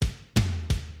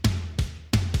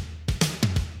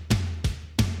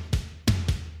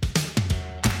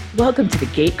Welcome to the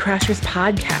Gatecrashers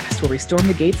podcast, where we storm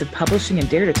the gates of publishing and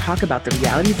dare to talk about the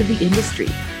realities of the industry.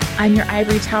 I'm your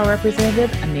Ivory Tower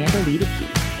representative, Amanda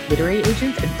Luedeke, literary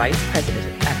agent and vice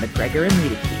president at MacGregor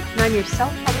Luedeke. And I'm your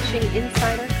self-publishing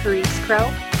insider, Charis Crowe,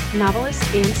 novelist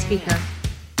and speaker.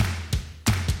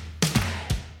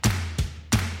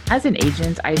 As an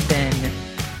agent, I've been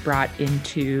brought in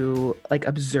to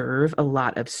observe a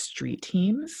lot of street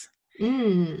teams.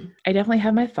 I definitely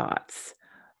have my thoughts.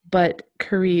 But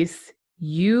Charis,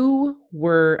 you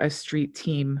were a street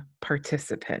team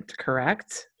participant,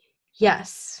 correct?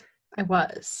 Yes, I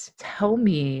was. Tell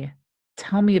me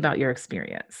about your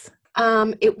experience.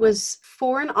 It was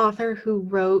for an author who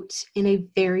wrote in a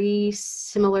very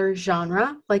similar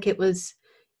genre. It was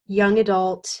young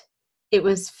adult, it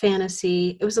was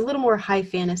fantasy. It was a little more high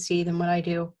fantasy than what I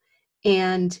do.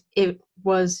 And it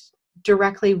was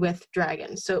directly with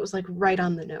dragons. So it was right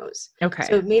on the nose. Okay.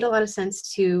 So it made a lot of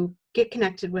sense to get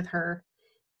connected with her.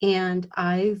 And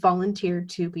I volunteered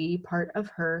to be part of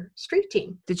her street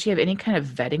team. Did she have any kind of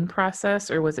vetting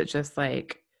process, or was it just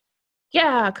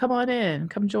yeah, come on in,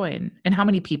 come join? And how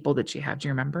many people did she have? Do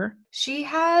you remember? She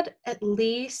had at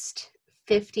least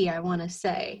 50, I want to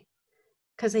say,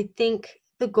 because I think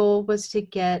the goal was to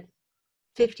get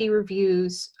 50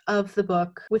 reviews of the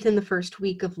book within the first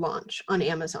week of launch on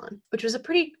Amazon, which was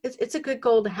it's a good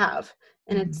goal to have,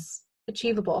 and it's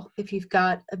achievable if you've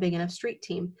got a big enough street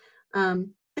team. And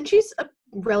she's a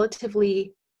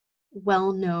relatively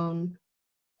well-known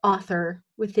author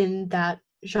within that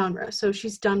genre, so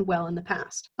she's done well in the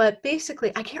past. But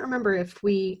basically, I can't remember if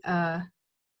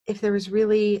there was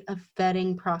really a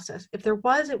vetting process. If there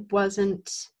was, it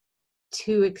wasn't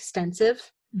too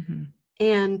extensive. Mm-hmm.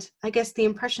 And I guess the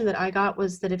impression that I got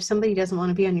was that if somebody doesn't want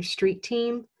to be on your street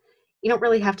team, you don't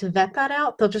really have to vet that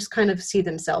out. They'll just kind of see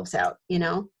themselves out,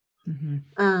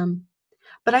 Mm-hmm.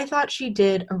 But I thought she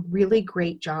did a really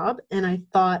great job. And I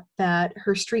thought that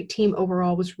her street team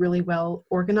overall was really well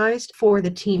organized for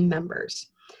the team members.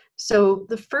 So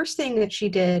the first thing that she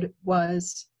did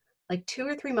was 2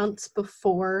 or 3 months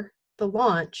before the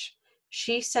launch,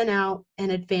 she sent out an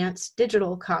advanced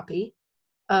digital copy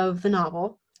of the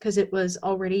novel, because it was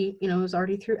already, it was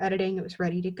already through editing. It was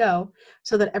ready to go,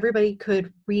 so that everybody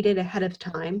could read it ahead of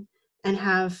time and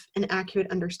have an accurate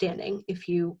understanding if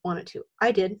you wanted to.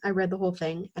 I did. I read the whole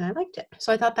thing and I liked it.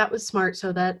 So I thought that was smart,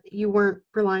 so that you weren't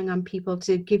relying on people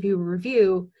to give you a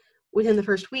review within the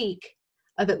first week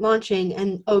of it launching,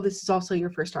 and, this is also your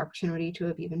first opportunity to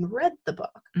have even read the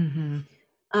book.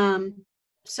 Mm-hmm.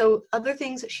 So other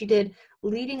things that she did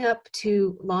leading up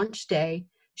to launch day,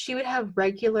 she would have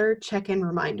regular check-in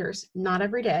reminders, not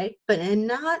every day, and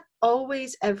not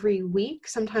always every week.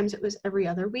 Sometimes it was every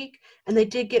other week, and they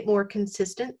did get more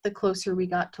consistent the closer we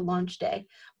got to launch day.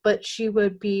 But she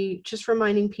would be just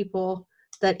reminding people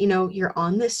that, you're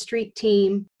on this street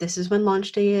team. This is when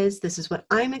launch day is. This is what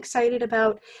I'm excited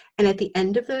about. And at the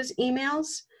end of those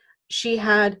emails, she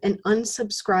had an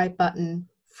unsubscribe button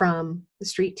from the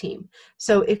street team.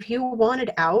 So if you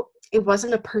wanted out, it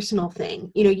wasn't a personal thing.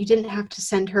 You didn't have to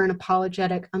send her an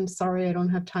apologetic, "I'm sorry, I don't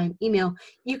have time" email.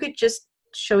 You could just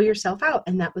show yourself out,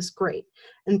 and that was great,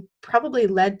 and probably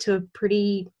led to a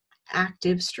pretty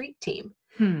active street team.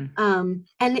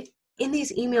 And in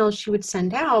these emails she would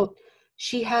send out,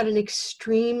 she had an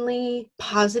extremely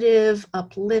positive,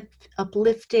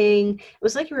 uplifting. It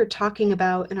was like you were talking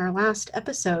about in our last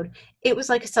episode. It was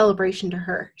like a celebration to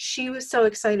her. She was so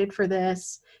excited for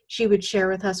this. She would share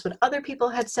with us what other people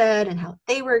had said and how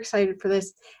they were excited for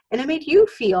this. And it made you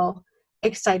feel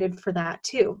excited for that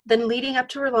too. Then leading up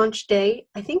to her launch day,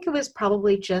 I think it was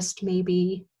probably just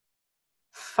maybe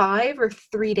 5 or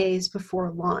 3 days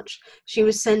before launch, she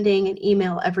was sending an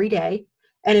email every day.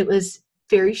 And it was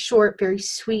very short, very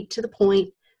sweet, to the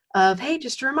point of, "Hey,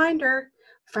 just a reminder,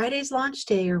 Friday's launch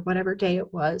day," or whatever day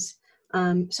it was.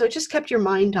 So it just kept your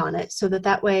mind on it, so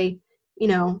that way,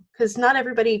 because not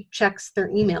everybody checks their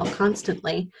email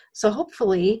constantly. So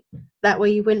hopefully that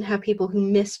way you wouldn't have people who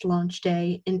missed launch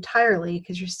day entirely,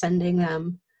 because you're sending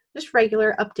them just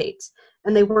regular updates.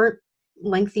 And they weren't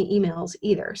lengthy emails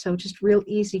either, so just real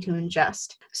easy to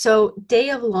ingest. So day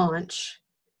of launch,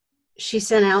 she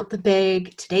sent out the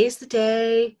big, "Today's the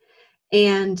day."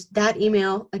 And that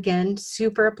email, again,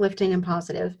 super uplifting and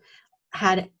positive,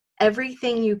 had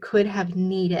everything you could have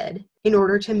needed in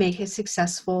order to make a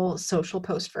successful social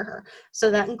post for her. So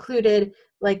that included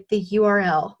the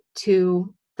URL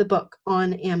to the book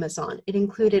on Amazon. It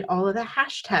included all of the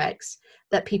hashtags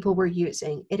that people were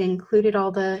using. It included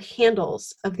all the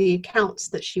handles of the accounts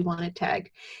that she wanted tagged.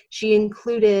 She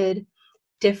included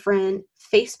different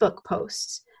Facebook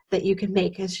posts that you could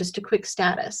make as just a quick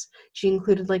status. She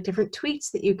included like different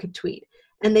tweets that you could tweet.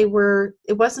 And it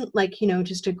wasn't like,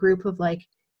 just a group of like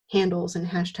handles and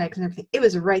hashtags and everything. It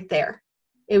was right there.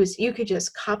 You could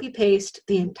just copy paste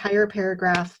the entire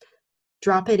paragraph,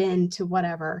 drop it into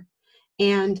whatever.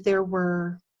 And there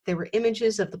were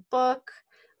images of the book,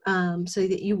 so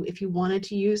that if you wanted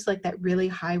to use like that really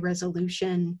high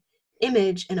resolution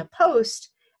image in a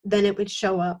post, then it would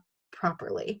show up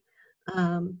properly.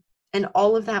 And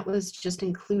all of that was just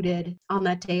included on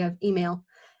that day of email.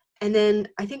 And then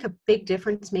I think a big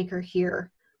difference maker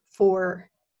here for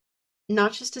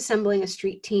not just assembling a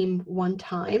street team one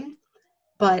time,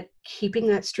 but keeping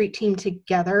that street team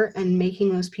together and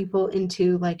making those people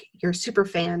into like your super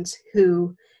fans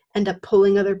who end up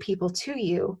pulling other people to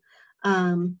you.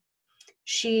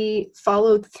 She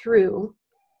followed through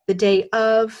the day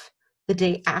of, the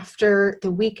day after,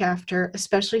 the week after,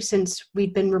 especially since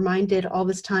we'd been reminded all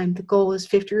this time the goal is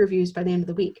 50 reviews by the end of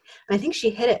the week. And I think she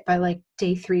hit it by like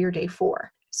day 3 or day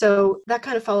 4. So that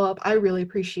kind of follow-up I really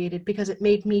appreciated because it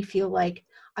made me feel like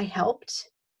I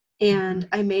helped and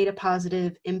I made a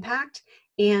positive impact,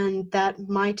 and that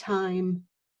my time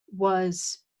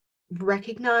was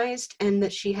recognized and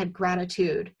that she had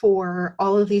gratitude for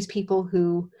all of these people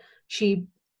who she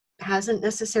hasn't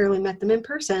necessarily met them in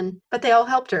person, but they all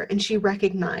helped her, and she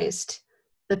recognized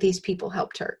that these people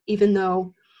helped her, even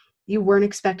though you weren't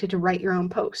expected to write your own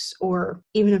posts or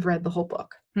even have read the whole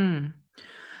book.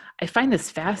 I find this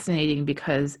fascinating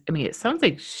because, it sounds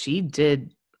like she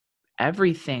did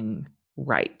everything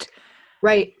right.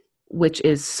 Right. Which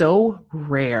is so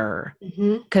rare.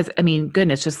 Because,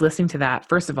 goodness, just listening to that,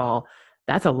 first of all,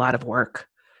 that's a lot of work.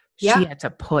 Yeah. She had to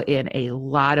put in a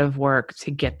lot of work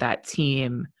to get that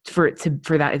team, for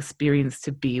that experience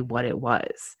to be what it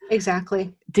was.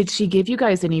 Exactly. Did she give you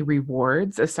guys any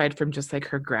rewards aside from just like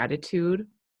her gratitude?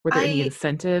 Were there any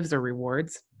incentives or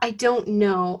rewards? I don't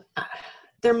know.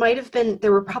 There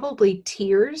were probably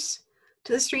tiers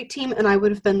to the street team, and I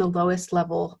would have been the lowest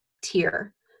level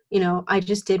tier. I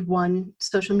just did one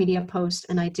social media post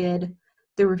and I did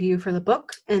the review for the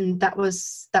book, and that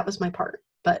was my part.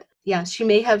 But yeah, she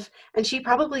may have, and she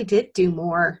probably did do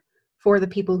more for the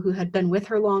people who had been with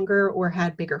her longer or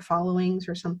had bigger followings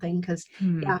or something. Because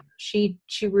yeah, she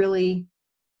really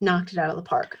knocked it out of the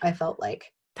park, I felt like.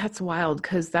 That's wild,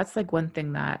 because that's like one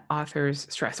thing that authors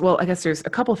stress. Well, I guess there's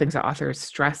a couple of things that authors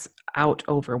stress out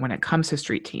over when it comes to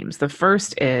street teams. The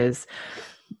first is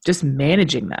just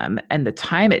managing them and the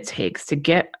time it takes to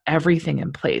get everything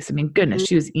in place. Goodness,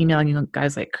 she was emailing you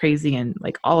guys like crazy and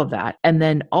like all of that. And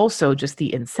then also just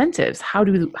the incentives. How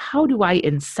do I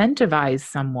incentivize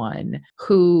someone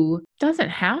who doesn't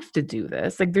have to do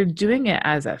this? Like, they're doing it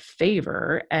as a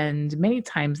favor. And many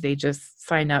times they just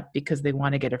sign up because they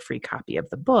want to get a free copy of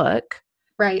the book.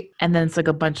 Right. And then it's like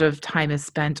a bunch of time is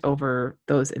spent over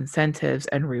those incentives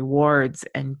and rewards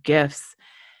and gifts.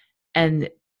 And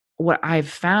what I've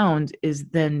found is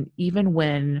then even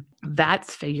when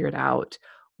that's figured out,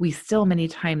 we still many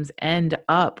times end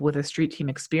up with a street team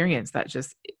experience that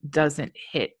just doesn't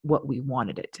hit what we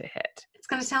wanted it to hit. It's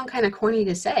going to sound kind of corny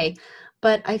to say,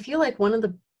 but I feel like one of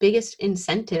the biggest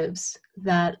incentives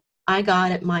that I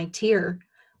got at my tier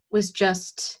was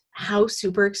just how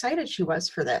super excited she was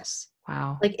for this.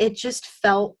 Wow. Like, it just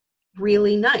felt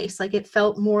really nice. Like, it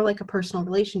felt more like a personal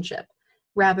relationship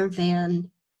rather than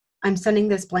I'm sending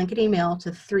this blanket email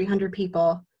to 300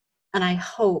 people and I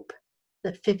hope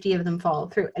that 50 of them follow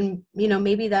through. And,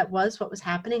 maybe that was what was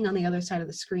happening on the other side of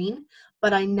the screen,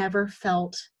 but I never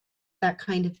felt that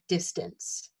kind of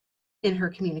distance in her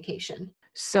communication.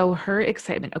 So her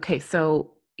excitement. Okay,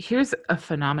 so here's a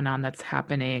phenomenon that's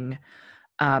happening.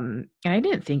 And I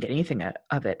didn't think anything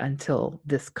of it until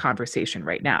this conversation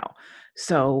right now.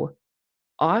 So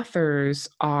authors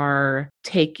are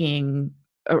taking,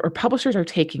 or publishers are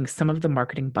taking some of the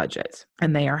marketing budget,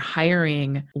 and they are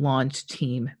hiring launch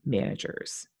team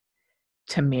managers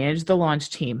to manage the launch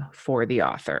team for the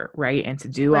author, right? And to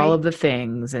do all of the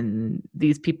things. And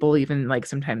these people even like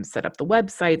sometimes set up the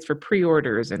websites for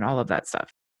pre-orders and all of that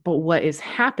stuff. But what is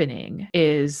happening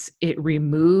is it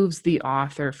removes the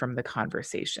author from the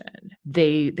conversation.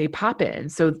 They pop in.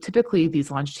 So typically these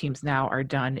launch teams now are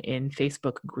done in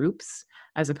Facebook groups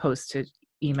as opposed to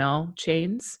email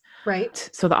chains. Right.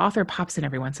 So the author pops in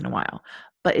every once in a while,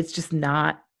 but it's just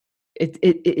not,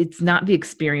 it's not the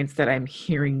experience that I'm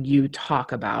hearing you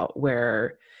talk about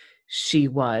where she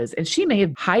was, and she may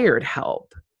have hired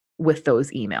help with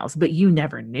those emails, but you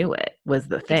never knew it was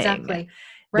the thing. Exactly.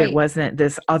 Right. There wasn't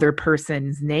this other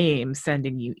person's name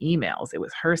sending you emails. It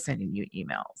was her sending you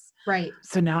emails. Right.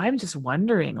 So now I'm just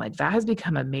wondering, like, that has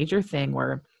become a major thing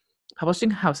where publishing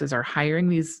houses are hiring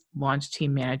these launch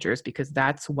team managers because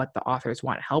that's what the authors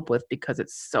want help with, because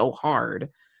it's so hard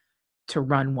to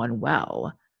run one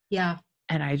well. Yeah.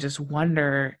 And I just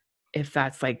wonder if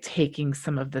that's like taking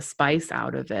some of the spice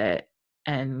out of it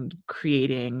and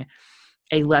creating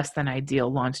a less than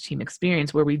ideal launch team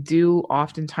experience, where we do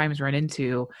oftentimes run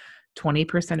into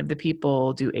 20% of the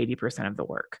people do 80% of the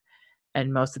work.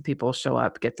 And most of the people show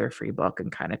up, get their free book, and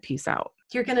kind of peace out.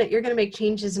 You're gonna make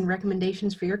changes and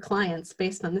recommendations for your clients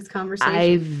based on this conversation.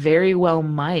 I very well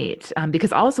might,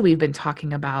 because also we've been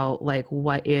talking about like,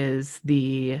 what is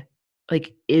the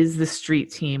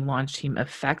street team, launch team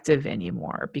effective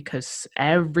anymore? Because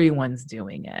everyone's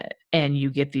doing it. And you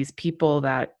get these people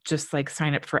that just like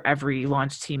sign up for every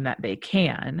launch team that they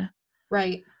can.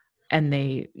 Right. And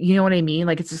they, you know what I mean?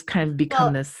 Like, it's just kind of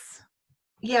become this.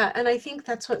 Yeah. And I think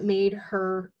that's what made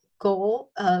her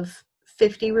goal of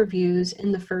 50 reviews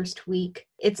in the first week.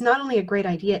 It's not only a great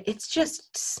idea, it's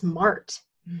just smart.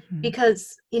 Mm-hmm.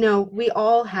 Because, we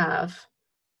all have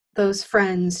those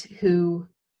friends who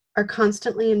are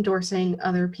constantly endorsing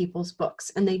other people's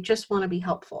books and they just want to be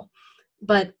helpful.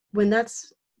 But when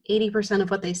that's 80% of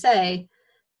what they say,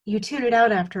 you tune it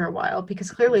out after a while,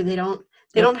 because clearly they don't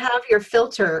have your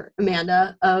filter,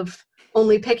 Amanda, of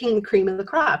only picking the cream of the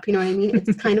crop. You know what I mean?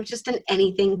 It's kind of just an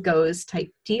anything goes type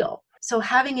deal. So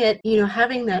having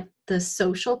the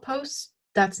social posts,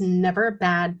 that's never a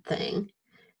bad thing.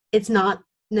 It's not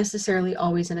necessarily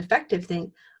always an effective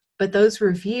thing, but those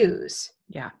reviews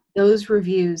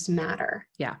matter.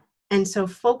 Yeah. And so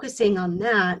focusing on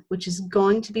that, which is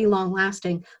going to be long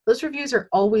lasting, those reviews are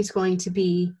always going to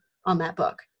be on that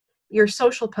book. Your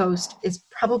social post is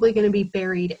probably going to be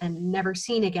buried and never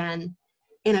seen again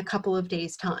in a couple of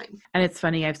days' time. And it's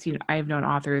funny, I've known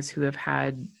authors who have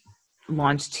had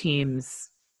launch teams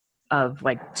of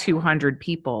like 200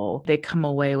 people. They come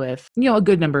away with, a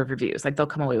good number of reviews. Like they'll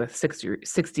come away with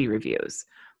 60 reviews,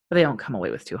 but they don't come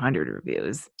away with 200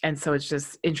 reviews. And so it's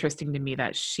just interesting to me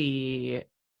that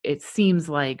it seems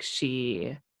like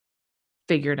she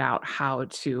figured out how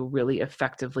to really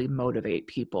effectively motivate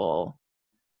people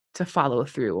to follow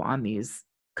through on these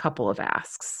couple of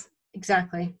asks.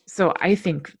 Exactly. So I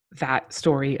think that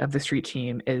story of the street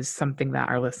team is something that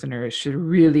our listeners should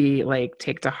really like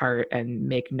take to heart and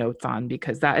make notes on,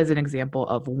 because that is an example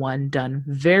of one done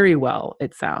very well,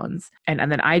 it sounds.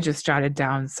 And then I just jotted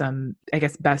down some, I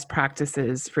guess, best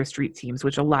practices for street teams,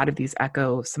 which a lot of these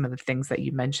echo some of the things that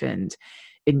you mentioned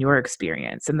in your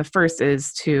experience. And the first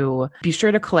is to be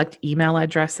sure to collect email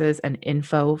addresses and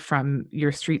info from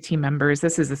your street team members.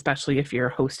 This is especially if you're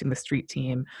hosting the street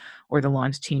team or the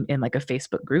launch team in like a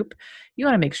Facebook group. You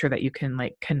want to make sure that you can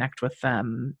like connect with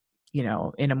them,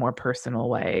 in a more personal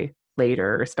way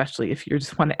later, especially if you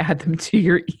just want to add them to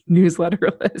your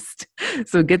newsletter list.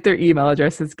 So get their email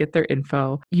addresses, get their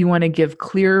info. You want to give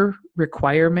clear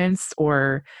requirements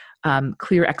or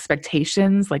clear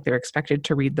expectations, like they're expected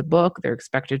to read the book, they're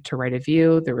expected to write a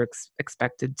review, they're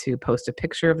expected to post a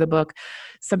picture of the book.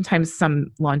 Sometimes some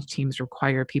launch teams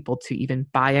require people to even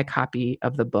buy a copy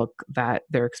of the book that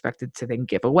they're expected to then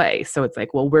give away. So it's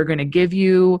like, well, we're going to give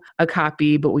you a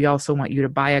copy, but we also want you to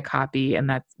buy a copy. And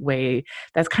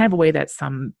that's kind of a way that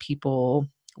some people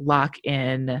lock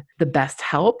in the best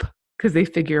help, because they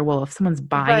figure, well, if someone's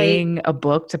buying a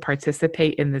book to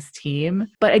participate in this team,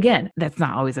 but again, that's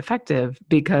not always effective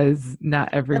because not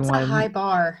everyone. That's a high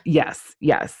bar. Yes.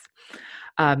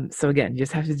 So again, you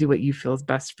just have to do what you feel is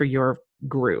best for your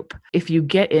group. If you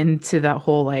get into that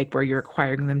whole like where you're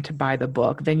requiring them to buy the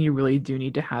book, then you really do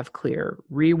need to have clear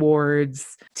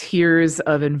rewards, tiers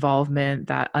of involvement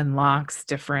that unlocks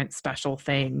different special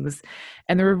things.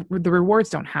 And the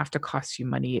rewards don't have to cost you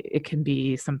money. It can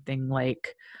be something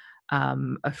like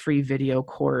a free video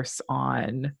course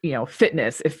on,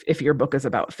 fitness. If your book is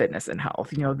about fitness and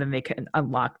health, then they can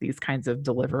unlock these kinds of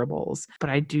deliverables. But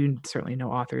I do certainly know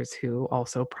authors who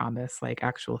also promise like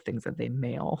actual things that they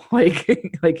mail. Like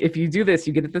if you do this,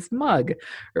 you get this mug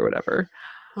or whatever.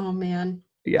 Oh man.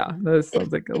 Yeah. That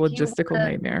sounds like a logistical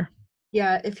nightmare.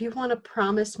 Yeah. If you want to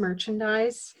promise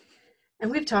merchandise, and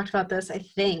we've talked about this, I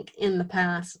think, in the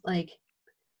past, like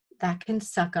that can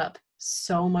suck up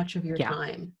so much of your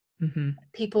time. Mm-hmm.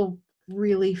 People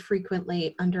really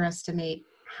frequently underestimate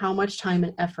how much time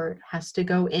and effort has to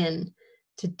go in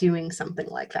to doing something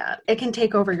like that. It can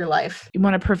take over your life. You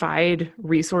want to provide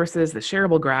resources, the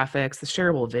shareable graphics, the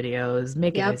shareable videos,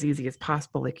 make it as easy as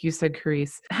possible. Like you said,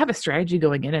 Charis, have a strategy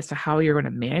going in as to how you're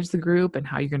going to manage the group and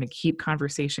how you're going to keep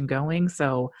conversation going.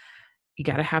 So you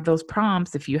got to have those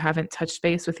prompts. If you haven't touched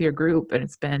base with your group and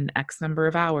it's been X number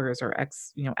of hours or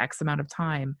X amount of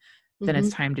time, then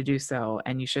it's time to do so.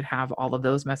 And you should have all of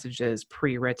those messages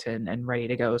pre-written and ready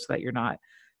to go so that you're not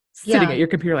sitting at your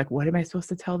computer like, what am I supposed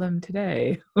to tell them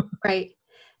today? Right.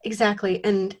 Exactly.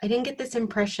 And I didn't get this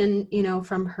impression,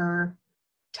 from her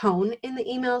tone in the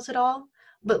emails at all.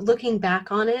 But looking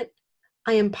back on it,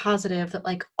 I am positive that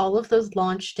like all of those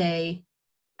launch day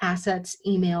assets,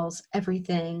 emails,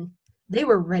 everything, they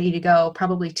were ready to go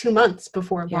probably 2 months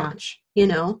before launch.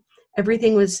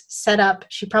 Everything was set up.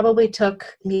 She probably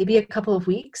took maybe a couple of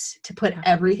weeks to put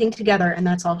everything together, and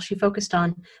that's all she focused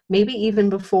on. Maybe even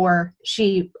before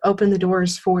she opened the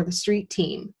doors for the street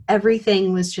team,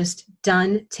 everything was just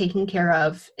done, taken care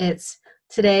of. It's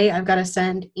today I've got to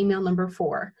send email number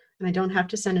 4, and I don't have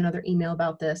to send another email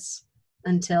about this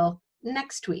until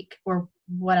next week or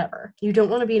whatever. You don't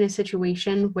want to be in a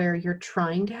situation where you're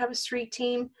trying to have a street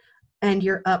team and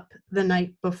you're up the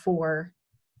night before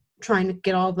trying to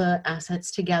get all the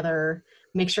assets together,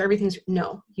 make sure everything's,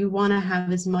 no, you want to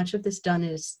have as much of this done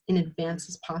as in advance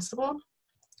as possible,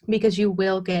 because you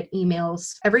will get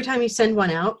emails. Every time you send one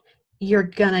out, you're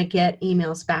going to get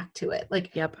emails back to it.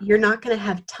 Like, you're not going to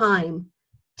have time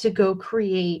to go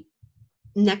create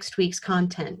next week's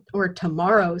content or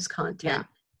tomorrow's content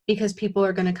because people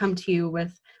are going to come to you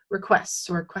with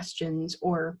requests or questions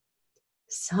or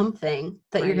something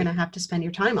that you're going to have to spend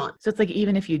your time on. So it's like,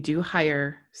 even if you do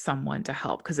hire someone to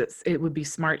help, because it would be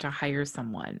smart to hire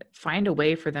someone, find a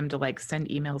way for them to like send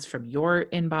emails from your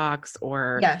inbox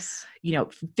or,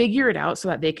 figure it out so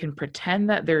that they can pretend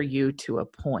that they're you to a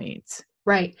point.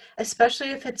 Right.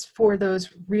 Especially if it's for those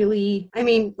really,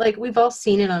 like we've all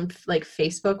seen it on like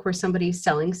Facebook where somebody's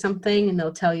selling something and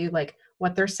they'll tell you like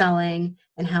what they're selling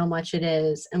and how much it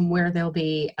is and where they'll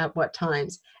be at what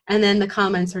times. And then the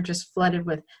comments are just flooded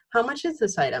with, how much is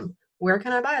this item? Where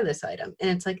can I buy this item?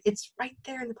 And it's like, it's right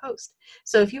there in the post.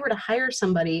 So if you were to hire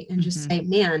somebody and just say,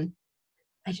 man,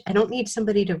 I don't need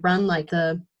somebody to run like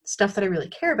the stuff that I really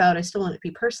care about. I still want it to be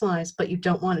personalized, but you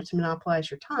don't want it to monopolize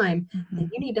your time. And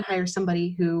you need to hire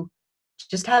somebody who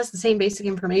just has the same basic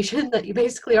information that you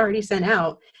basically already sent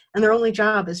out. And their only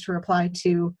job is to reply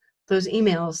to those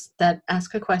emails that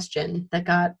ask a question that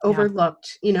got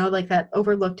overlooked, like that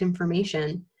overlooked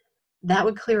information. That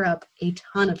would clear up a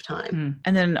ton of time.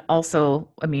 And then also,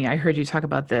 I heard you talk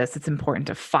about this. It's important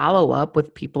to follow up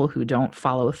with people who don't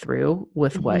follow through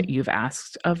with what you've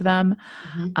asked of them.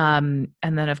 And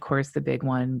then, of course, the big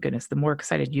one, goodness, the more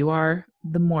excited you are,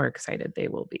 the more excited they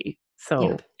will be.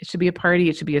 So it should be a party.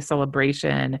 It should be a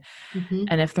celebration.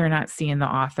 And if they're not seeing the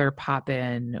author pop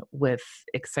in with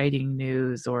exciting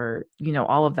news or,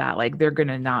 all of that, like they're going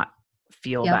to not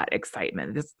feel that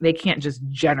excitement. They can't just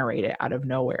generate it out of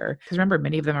nowhere. Because remember,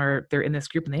 many of them they're in this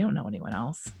group and they don't know anyone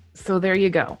else. So there you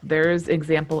go. There's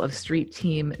example of street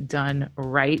team done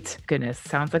right. Goodness,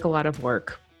 sounds like a lot of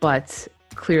work, but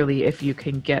clearly if you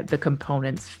can get the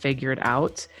components figured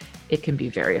out, it can be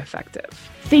very effective.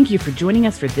 Thank you for joining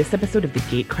us for this episode of the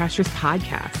Gatecrashers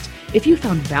podcast. If you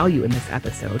found value in this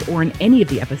episode or in any of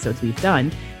the episodes we've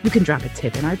done, you can drop a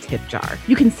tip in our tip jar.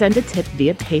 You can send a tip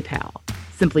via PayPal.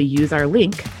 Simply use our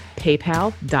link,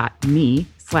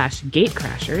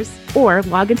 paypal.me/Gatecrashers, or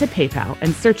log into PayPal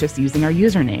and search us using our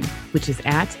username, which is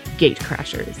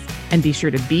 @Gatecrashers. And be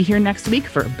sure to be here next week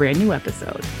for a brand new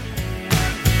episode.